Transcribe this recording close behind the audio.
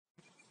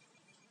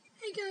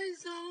Hey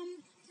guys,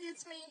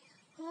 it's me.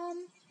 I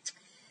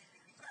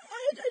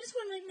just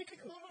want to make a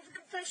little bit of a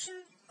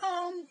confession.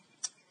 I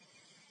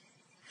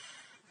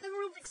have a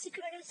real big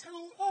secret I gotta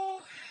tell.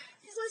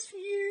 These last few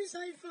years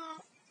I've,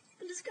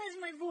 been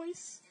disguising my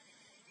voice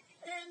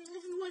and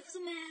living life as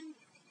a man,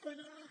 but,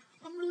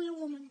 I'm really a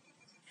woman.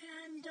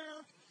 And,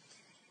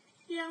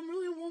 yeah, I'm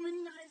really a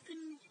woman. I've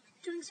been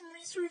doing some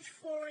research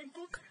for a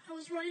book I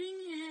was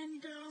writing,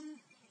 and,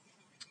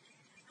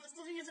 I was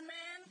living as a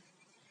man.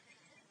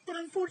 But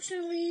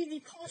unfortunately, the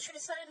publisher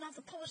decided not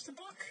to publish the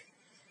book,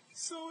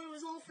 so it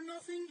was all for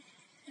nothing,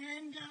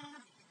 and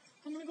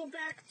I'm going to go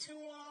back to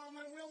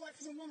my real life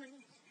as a woman.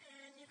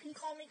 And you can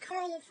call me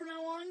Carla from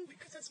now on,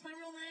 because that's my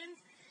real name.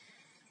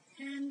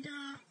 And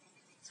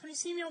so when you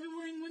see me, I'll be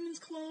wearing women's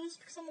clothes,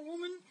 because I'm a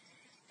woman,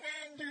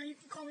 and you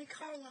can call me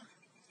Carla.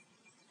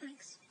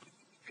 Thanks.